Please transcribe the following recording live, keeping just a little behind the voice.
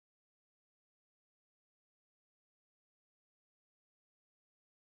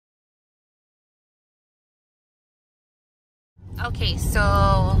Okay,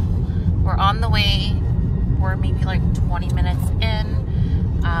 so we're on the way. We're maybe like 20 minutes in.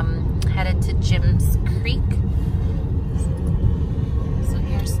 Headed to Jim's Creek. So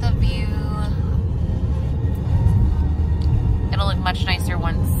here's the view. It'll look much nicer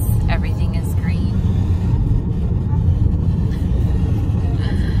once everything is green.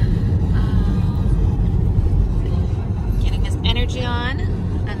 Getting his energy on,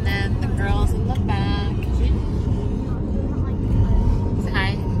 and then the girls in the back. Say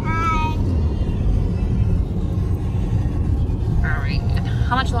hi. Hi. All right.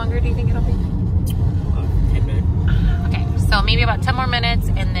 How much longer do you think it'll be? 10 minutes. Okay, so maybe about 10 more minutes,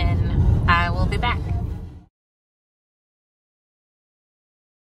 and then I will be back.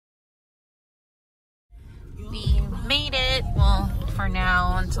 We made it, well, for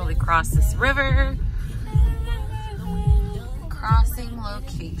now, until we cross this river. Crossing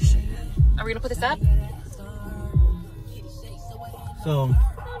location. Are we gonna put this up? So,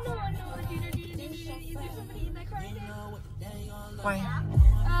 why?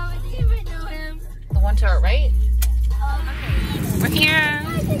 The one to our right? Okay. We're here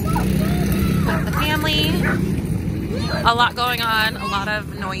with the family. A lot going on, a lot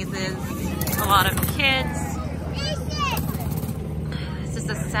of noises, a lot of kids. This is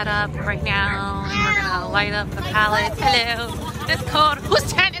the setup right now. We're gonna light up the pallet. Hello. It's cold.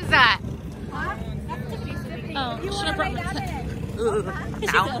 Whose tent is that? Oh, should have brought my tent.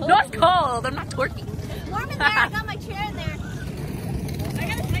 Ow. No, it's cold. I'm not twerking. Warm in there. I got my chair in there. I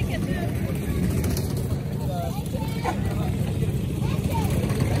gotta take it too.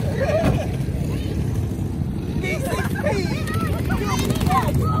 Yeah,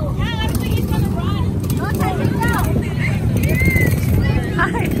 I don't think he's gonna run. Don't take it down.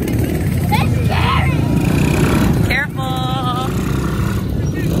 Hi. That's scary. Careful.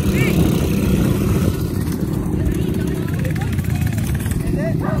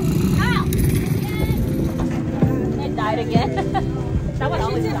 Ow. It died again. That one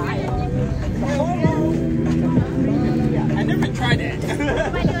always dies. I never tried it. What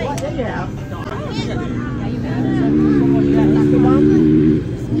am I doing? Yeah.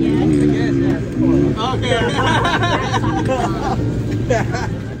 Okay.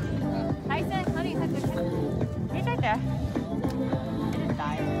 Tyson, honey, he's right there. It just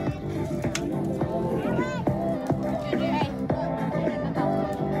died.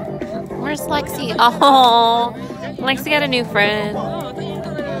 Where's Lexi? Oh, Lexi got a new friend.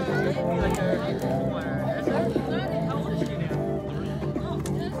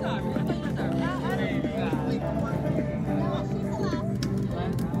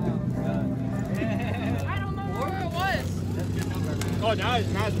 Oh, now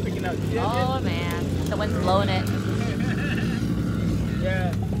it's picking up. Oh man, the wind's blowing it.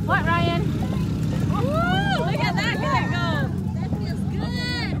 Yeah. What, Ryan? Woo! Look at that guy go. That feels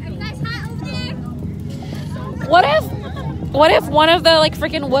good. Are you guys hot over there? What if one of the like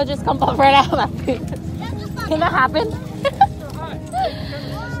freaking wood just comes off right out of my feet? Can that happen?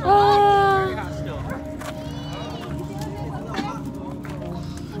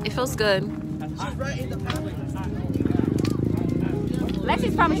 It feels good.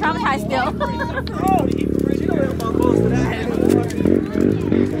 Lexi's probably traumatized still.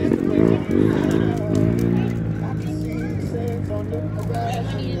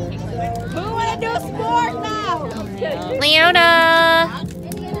 Who wanna do a sport now? Leona!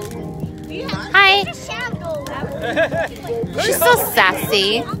 Hi! She's so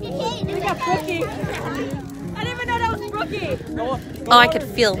sassy. We got Brookie. I didn't even know that was Brookie. Oh, I could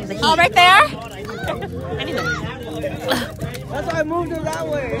feel the heat. Oh, right there? I need to... That's why I moved it that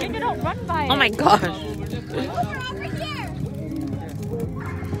way. You don't run by it. Oh my gosh. Over here.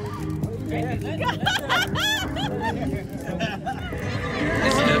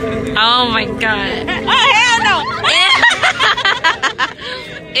 Oh my god. Oh,